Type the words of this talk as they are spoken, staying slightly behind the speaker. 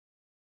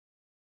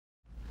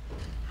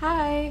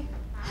Hi.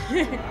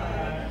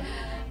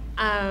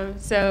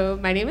 So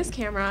my name is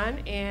Cameron,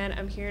 and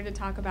I'm here to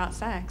talk about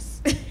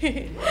sex.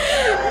 Yeah,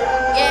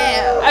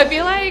 I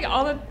feel like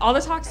all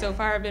the talks so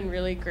far have been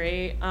really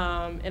great,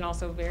 and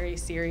also very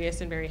serious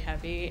and very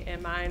heavy.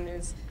 And mine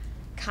is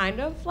kind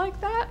of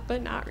like that,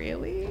 but not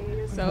really.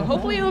 So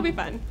hopefully it'll be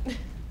fun.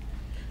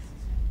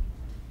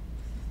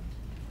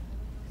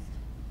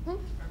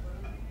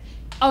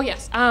 Oh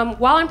yes.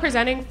 While I'm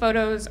presenting,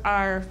 photos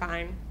are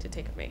fine to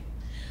take of me.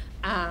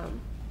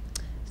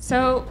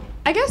 So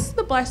I guess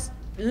the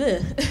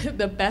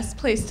best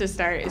place to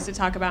start is to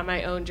talk about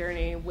my own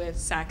journey with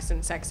sex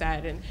and sex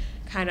ed and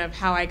kind of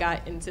how I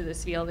got into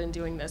this field and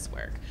doing this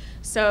work.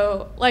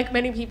 So like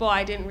many people,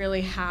 I didn't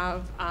really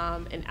have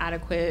an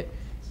adequate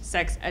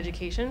sex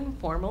education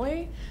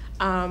formally.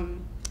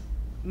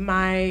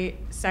 My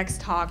sex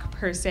talk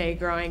per se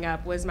growing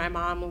up was my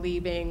mom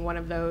leaving one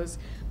of those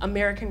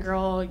American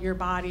Girl, Your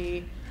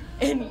Body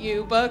and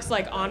You books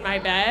like on my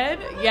bed.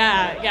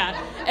 Yeah.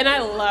 And I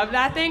love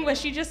that thing, but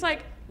she just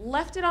like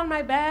left it on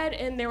my bed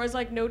and there was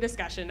like no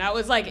discussion. That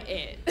was like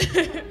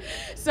it.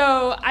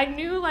 So I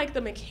knew like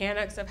the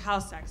mechanics of how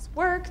sex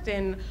worked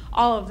and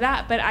all of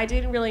that, but I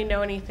didn't really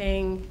know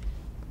anything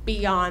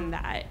beyond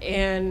that.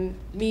 And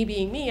me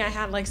being me, I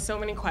had like so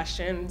many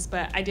questions,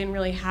 but I didn't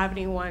really have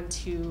anyone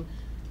to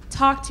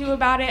talk to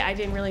about it. I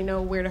didn't really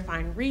know where to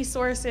find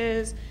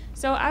resources.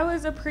 So I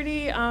was a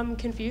pretty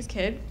confused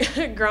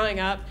kid growing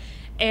up,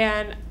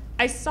 and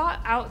I sought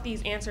out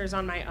these answers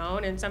on my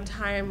own, and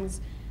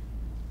sometimes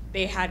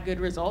they had good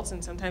results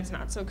and sometimes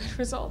not so good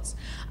results.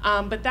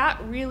 But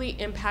that really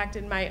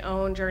impacted my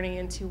own journey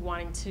into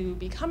wanting to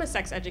become a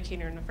sex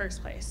educator in the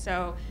first place.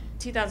 So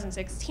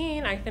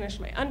 2016, I finished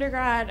my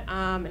undergrad,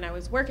 and I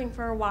was working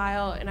for a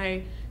while, and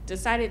I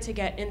decided to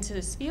get into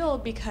this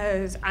field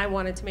because I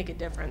wanted to make a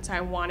difference.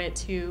 I wanted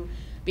to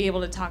be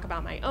able to talk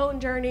about my own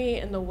journey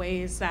and the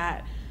ways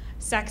that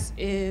sex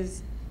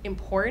is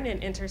important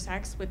and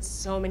intersects with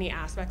so many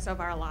aspects of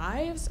our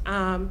lives.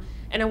 And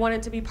I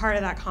wanted to be part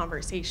of that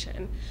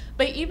conversation.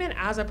 But even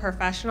as a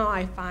professional,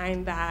 I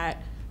find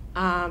that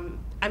I'm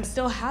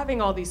still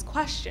having all these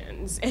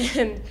questions.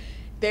 And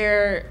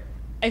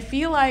I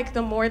feel like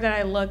the more that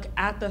I look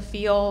at the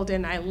field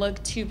and I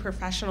look to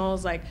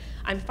professionals, like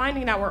I'm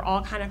finding that we're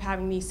all kind of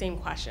having these same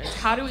questions.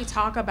 How do we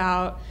talk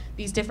about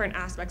these different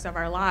aspects of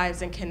our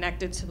lives and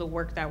connect it to the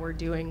work that we're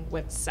doing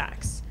with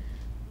sex?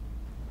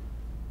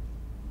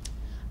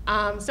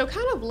 So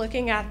kind of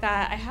looking at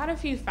that, I had a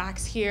few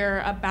facts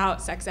here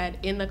about sex ed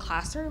in the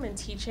classroom and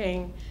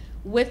teaching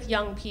with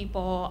young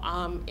people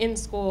in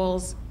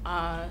schools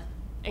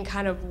and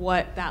kind of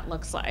what that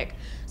looks like.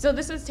 So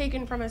this is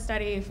taken from a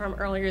study from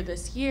earlier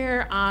this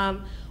year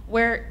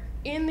where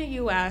in the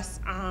US,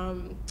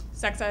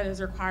 sex ed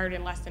is required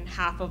in less than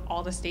half of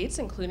all the states,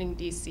 including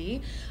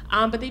DC,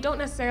 but they don't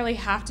necessarily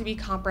have to be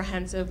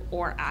comprehensive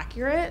or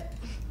accurate,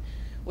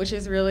 which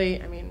is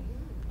really,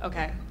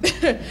 okay.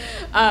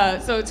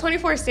 So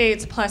 24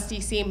 states plus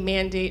DC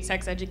mandate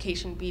sex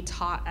education be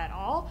taught at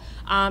all.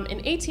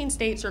 And 18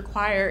 states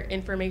require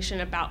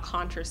information about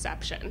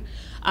contraception.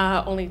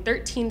 Only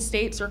 13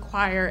 states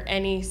require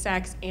any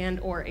sex and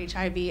or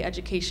HIV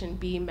education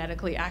be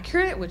medically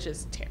accurate, which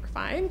is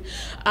terrifying.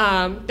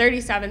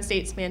 37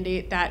 states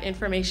mandate that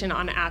information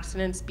on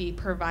abstinence be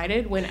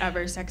provided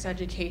whenever sex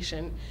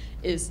education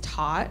is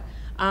taught.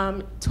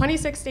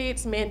 26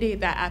 states mandate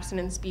that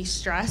abstinence be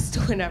stressed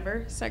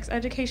whenever sex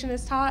education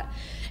is taught,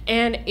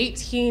 and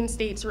 18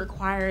 states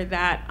require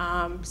that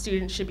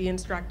students should be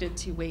instructed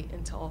to wait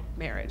until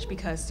marriage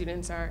because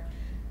students are,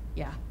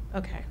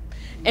 okay.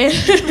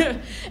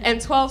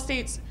 And 12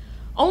 states,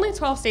 only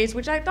 12 states,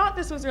 which I thought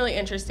this was really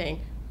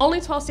interesting, only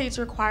 12 states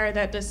require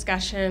that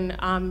discussion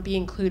be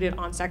included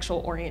on sexual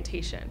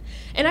orientation.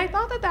 And I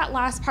thought that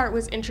last part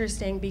was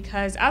interesting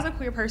because as a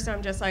queer person,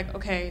 I'm just like,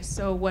 okay,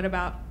 so what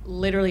about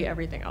literally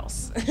everything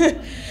else?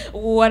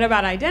 What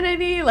about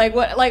identity? Like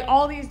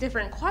all these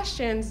different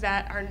questions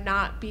that are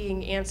not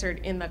being answered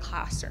in the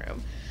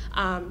classroom.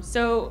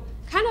 So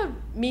kind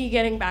of me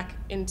getting back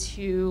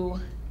into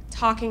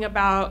talking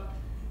about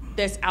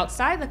this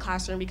outside the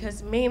classroom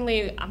because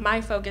mainly my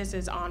focus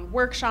is on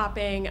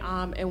workshopping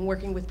and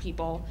working with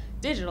people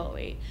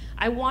digitally.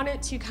 I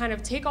wanted to kind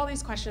of take all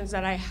these questions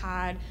that I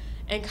had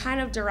and kind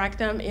of direct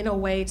them in a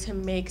way to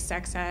make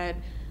sex ed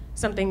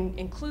something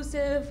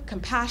inclusive,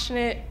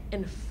 compassionate,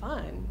 and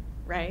fun,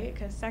 right?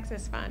 Because sex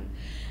is fun.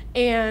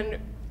 And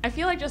I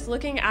feel like just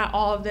looking at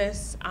all of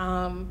this,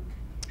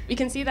 we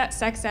can see that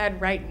sex ed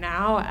right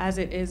now, as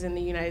it is in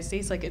the United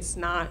States, like it's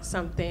not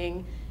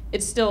something,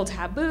 it's still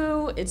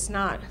taboo, it's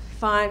not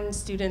fun,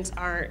 students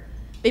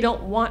they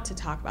don't want to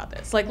talk about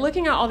this. Like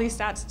looking at all these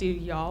stats, do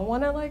y'all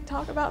want to like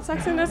talk about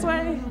sex in this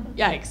way?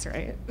 Yikes,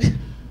 right?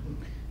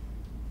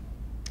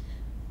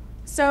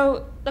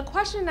 So the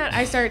question that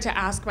I started to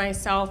ask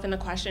myself and the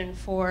question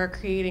for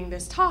creating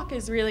this talk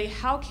is really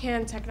how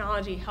can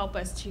technology help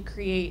us to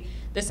create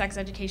the sex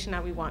education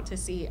that we want to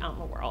see out in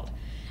the world?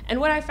 And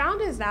what I found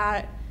is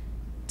that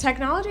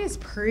technology is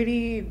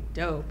pretty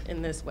dope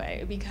in this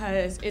way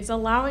because it's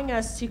allowing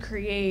us to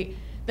create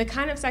the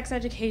kind of sex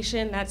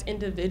education that's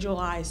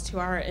individualized to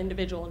our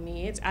individual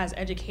needs as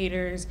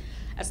educators,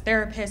 as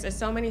therapists, as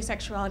so many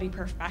sexuality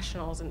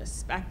professionals in the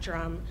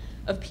spectrum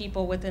of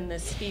people within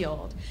this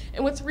field.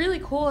 And what's really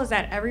cool is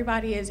that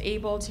everybody is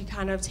able to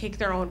kind of take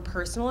their own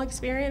personal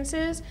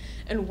experiences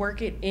and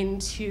work it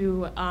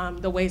into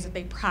the ways that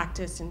they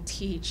practice and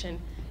teach and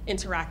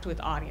interact with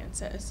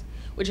audiences,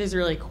 which is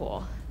really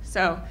cool.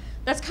 So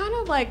that's kind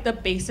of like the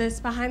basis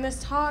behind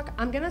this talk.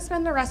 I'm gonna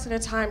spend the rest of the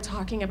time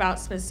talking about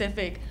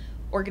specific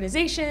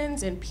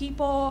organizations and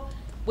people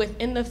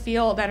within the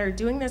field that are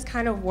doing this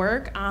kind of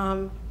work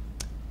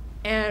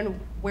and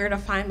where to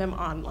find them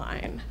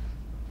online.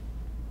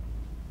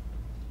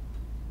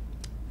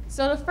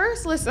 So the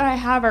first list that I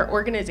have are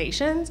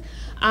organizations,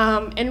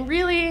 and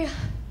really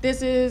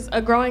this is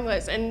a growing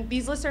list, and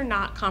these lists are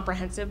not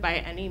comprehensive by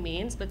any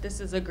means, but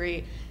this is a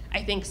great,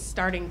 I think,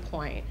 starting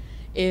point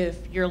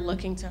if you're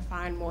looking to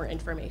find more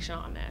information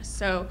on this.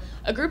 So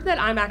a group that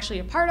I'm actually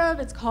a part of,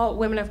 it's called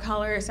Women of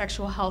Color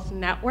Sexual Health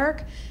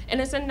Network,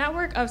 and it's a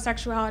network of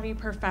sexuality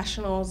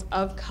professionals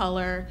of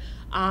color,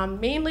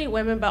 mainly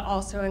women, but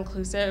also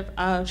inclusive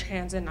of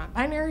trans and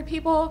non-binary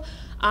people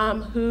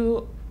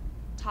who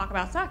talk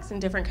about sex in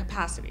different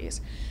capacities.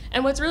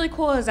 And what's really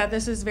cool is that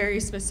this is very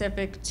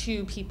specific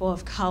to people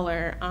of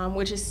color,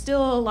 which is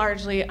still a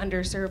largely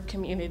underserved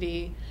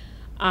community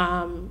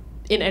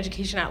in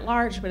education at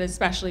large, but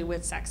especially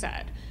with sex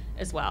ed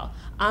as well.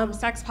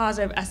 Sex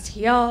Positive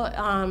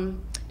STL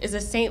is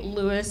a St.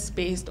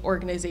 Louis-based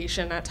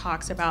organization that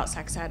talks about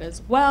sex ed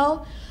as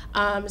well.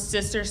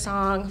 Sister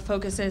Song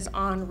focuses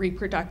on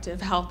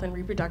reproductive health and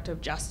reproductive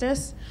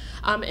justice.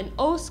 And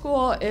O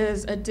School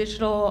is a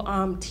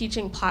digital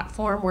teaching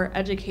platform where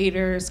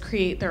educators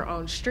create their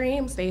own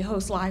streams. They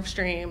host live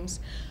streams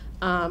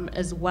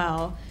as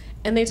well.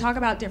 And they talk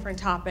about different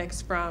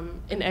topics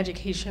from in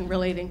education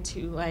relating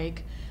to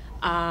like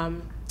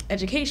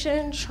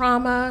education,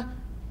 trauma,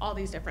 all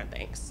these different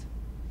things.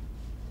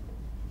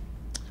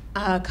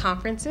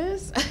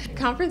 Conferences.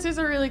 Conferences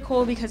are really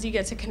cool because you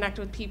get to connect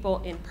with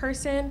people in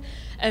person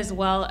as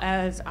well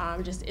as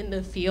just in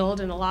the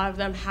field, and a lot of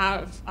them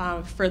have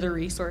further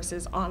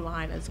resources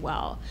online as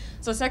well.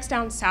 So Sex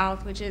Down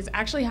South, which is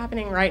actually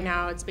happening right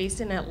now, it's based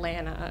in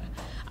Atlanta.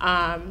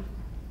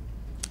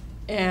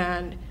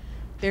 And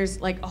there's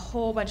like a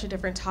whole bunch of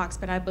different talks,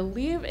 but I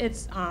believe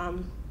it's,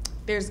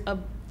 there's a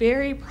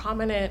very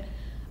prominent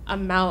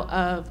amount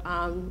of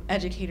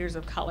educators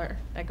of color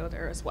that go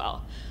there as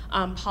well.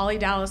 Poly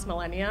Dallas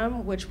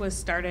Millennium, which was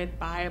started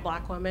by a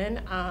Black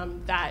woman,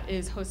 that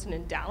is hosted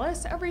in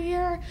Dallas every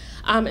year,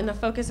 and the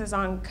focus is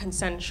on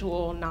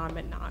consensual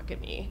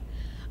non-monogamy.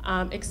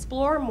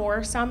 Explore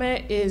More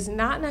Summit is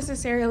not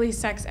necessarily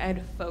sex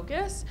ed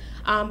focused,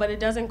 but it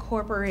does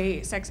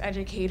incorporate sex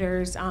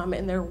educators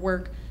in their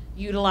work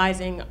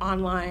utilizing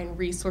online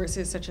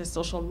resources such as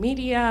social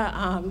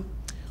media,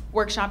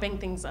 workshopping,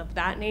 things of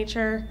that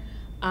nature.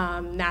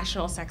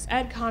 National Sex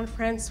Ed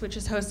Conference, which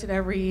is hosted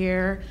every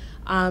year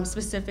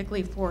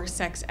specifically for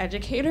sex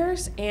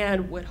educators,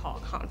 and Woodhall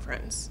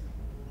Conference.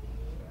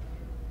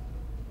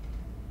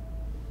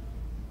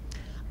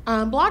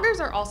 Bloggers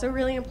are also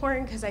really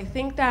important because I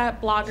think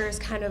that bloggers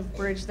kind of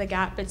bridge the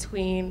gap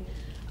between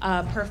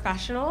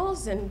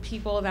professionals and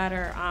people that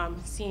are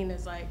seen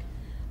as like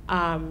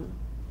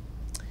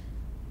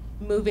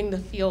moving the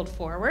field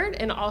forward,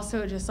 and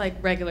also just like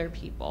regular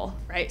people,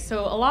 right?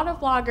 So a lot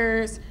of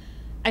bloggers,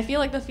 I feel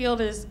like the field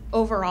is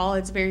overall,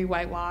 it's very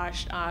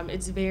whitewashed.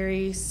 It's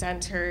very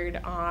centered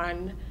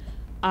on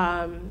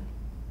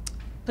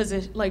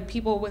like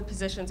people with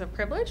positions of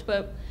privilege,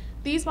 but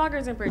these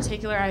bloggers in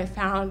particular I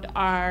found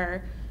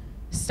are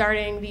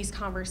starting these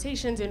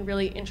conversations in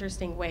really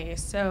interesting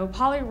ways. So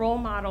Poly Role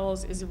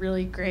Models is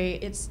really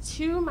great. It's,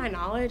 to my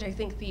knowledge, I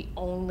think the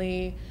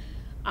only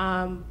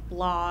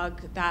blog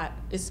that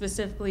is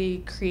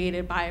specifically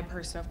created by a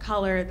person of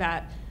color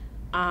that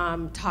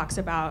talks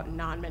about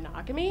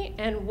non-monogamy.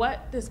 And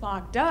what this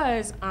blog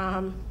does,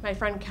 my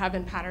friend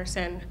Kevin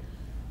Patterson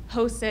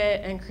hosts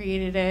it and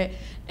created it,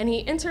 and he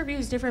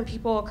interviews different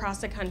people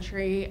across the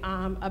country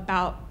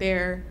about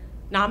their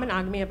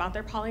non-monogamy, about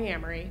their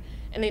polyamory,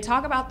 and they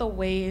talk about the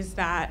ways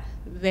that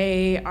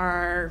they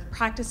are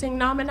practicing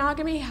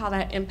non-monogamy, how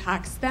that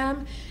impacts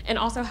them, and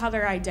also how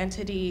their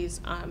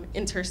identities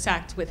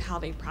intersect with how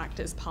they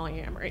practice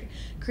polyamory,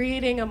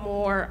 creating a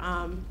more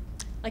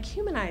like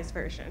humanized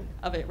version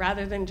of it,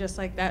 rather than just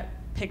like that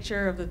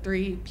picture of the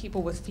 3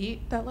 people with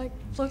feet that like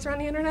floats around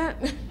the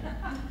internet.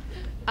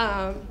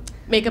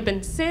 Makeup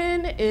and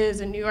Sin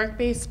is a New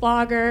York-based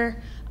blogger,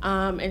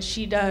 and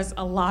she does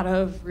a lot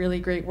of really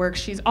great work.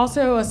 She's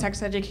also a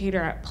sex educator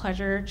at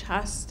Pleasure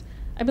Chest,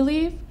 I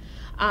believe.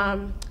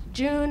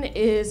 June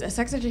is a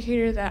sex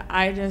educator that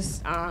I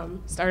just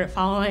started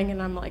following,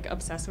 and I'm like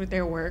obsessed with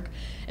their work.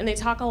 And they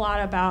talk a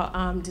lot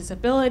about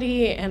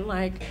disability and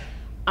like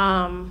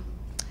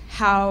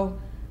how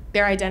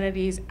their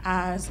identities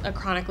as a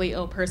chronically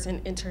ill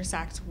person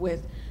intersect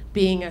with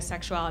being a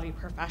sexuality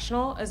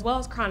professional, as well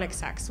as Chronic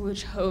Sex,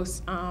 which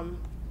hosts,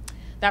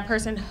 that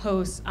person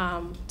hosts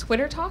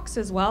Twitter talks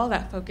as well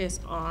that focus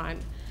on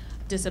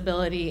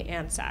disability,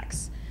 and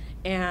sex.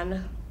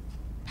 And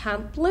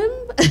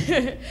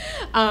Pamplin.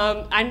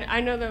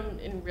 I know them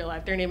in real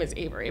life. Their name is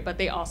Avery, but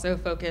they also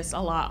focus a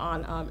lot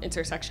on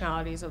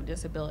intersectionalities of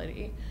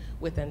disability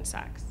within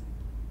sex.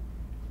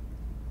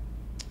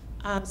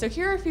 So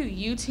here are a few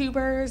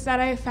YouTubers that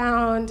I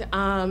found.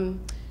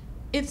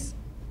 It's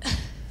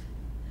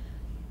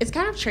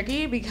kind of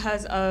tricky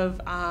because of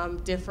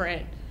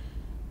different.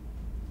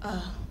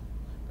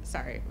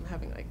 Sorry, I'm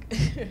having like.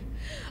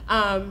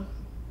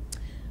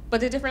 But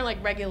the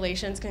different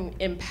regulations can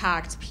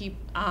impact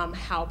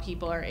how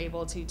people are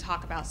able to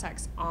talk about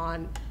sex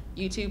on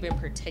YouTube in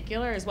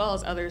particular, as well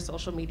as other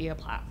social media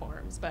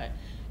platforms. But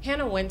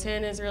Hannah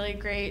Winton is really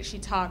great. She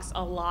talks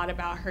a lot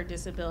about her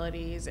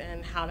disabilities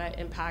and how that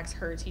impacts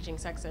her teaching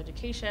sex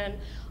education.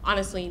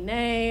 Honestly,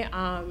 Nay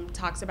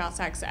talks about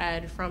sex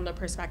ed from the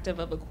perspective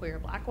of a queer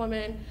Black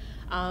woman.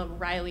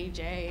 Riley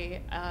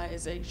J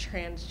is a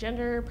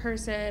transgender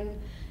person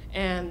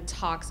and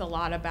talks a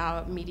lot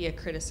about media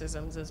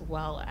criticisms as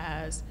well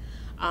as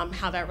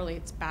how that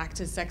relates back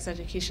to sex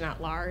education at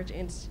large,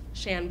 and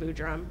Shan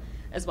Boudram,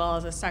 as well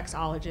as a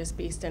sexologist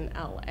based in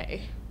LA.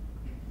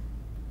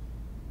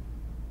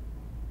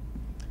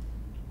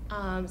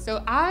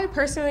 So I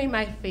personally,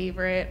 my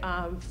favorite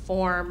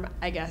form,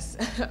 I guess,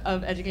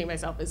 of educating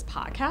myself is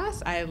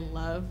podcasts. I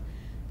love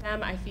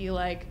them. I feel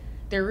like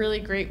they're a really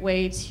great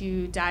way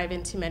to dive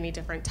into many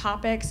different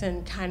topics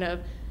and kind of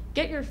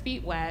get your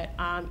feet wet,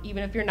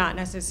 even if you're not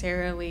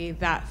necessarily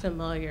that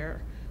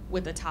familiar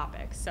with the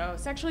topic. So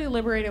Sexually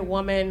Liberated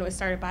Woman was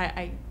started by,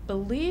 I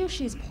believe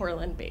she's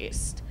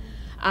Portland-based,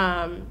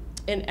 an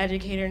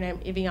educator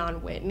named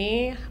Evian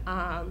Whitney.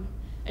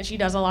 And she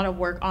does a lot of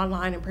work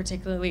online and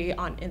particularly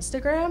on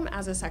Instagram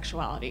as a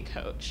sexuality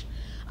coach.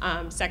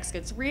 Sex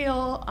Gets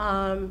Real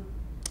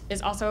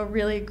is also a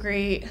really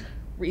great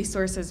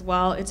resource as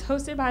well. It's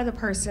hosted by the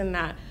person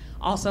that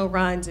also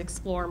runs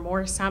Explore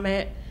More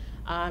Summit,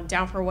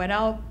 Down for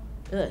Whatever,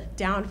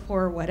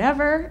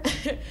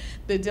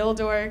 the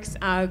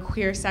Dildorks,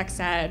 Queer Sex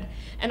Ed,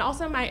 and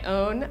also my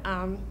own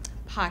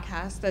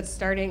podcast that's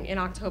starting in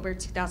October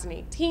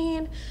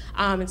 2018.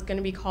 It's going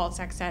to be called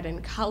Sex Ed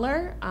in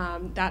Color.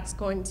 That's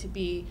going to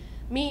be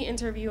me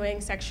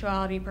interviewing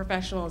sexuality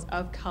professionals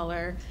of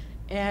color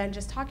and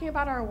just talking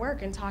about our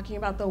work and talking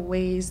about the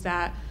ways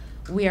that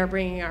we are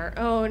bringing our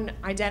own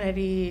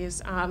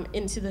identities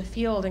into the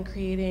field and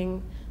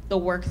creating the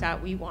work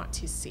that we want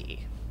to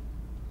see.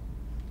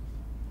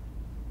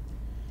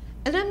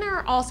 And then there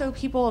are also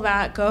people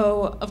that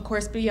go, of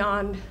course,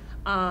 beyond,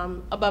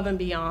 above and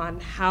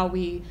beyond how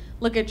we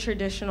look at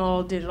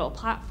traditional digital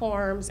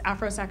platforms,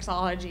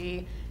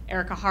 Afrosexology,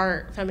 Erica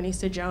Hart,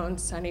 Feminista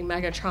Jones, Sunny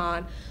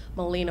Megatron,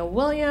 Melina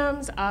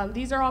Williams.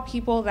 These are all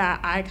people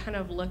that I kind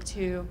of look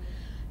to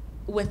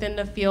within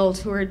the field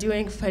who are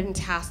doing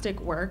fantastic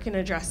work in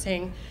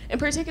addressing, in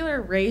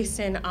particular, race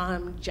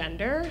and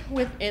gender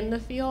within the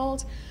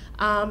field,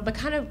 but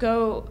kind of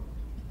go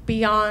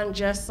beyond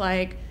just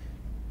like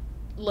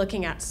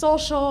looking at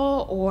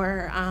social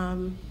or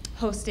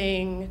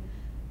hosting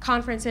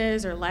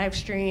conferences or live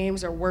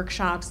streams or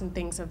workshops and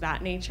things of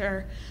that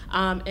nature,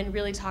 and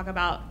really talk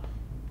about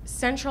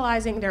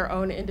centralizing their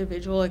own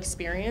individual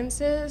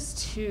experiences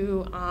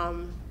to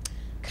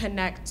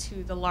connect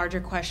to the larger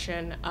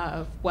question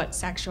of what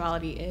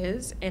sexuality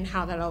is and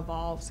how that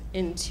evolves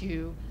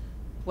into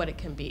what it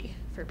can be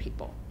for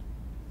people.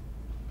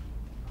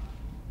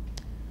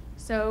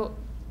 So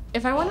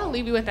if I want to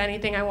leave you with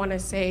anything, I want to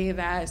say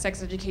that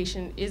sex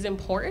education is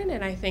important,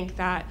 and I think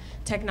that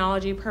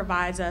technology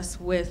provides us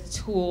with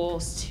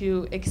tools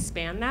to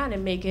expand that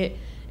and make it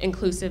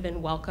inclusive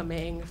and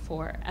welcoming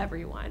for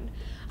everyone.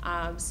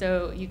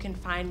 So you can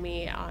find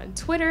me on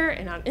Twitter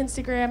and on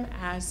Instagram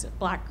as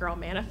Black Girl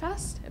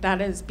Manifest. That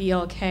is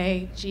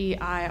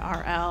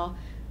BLKGIRL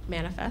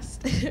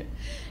Manifest.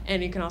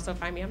 And you can also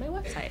find me on my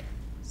website.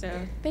 So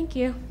thank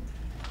you.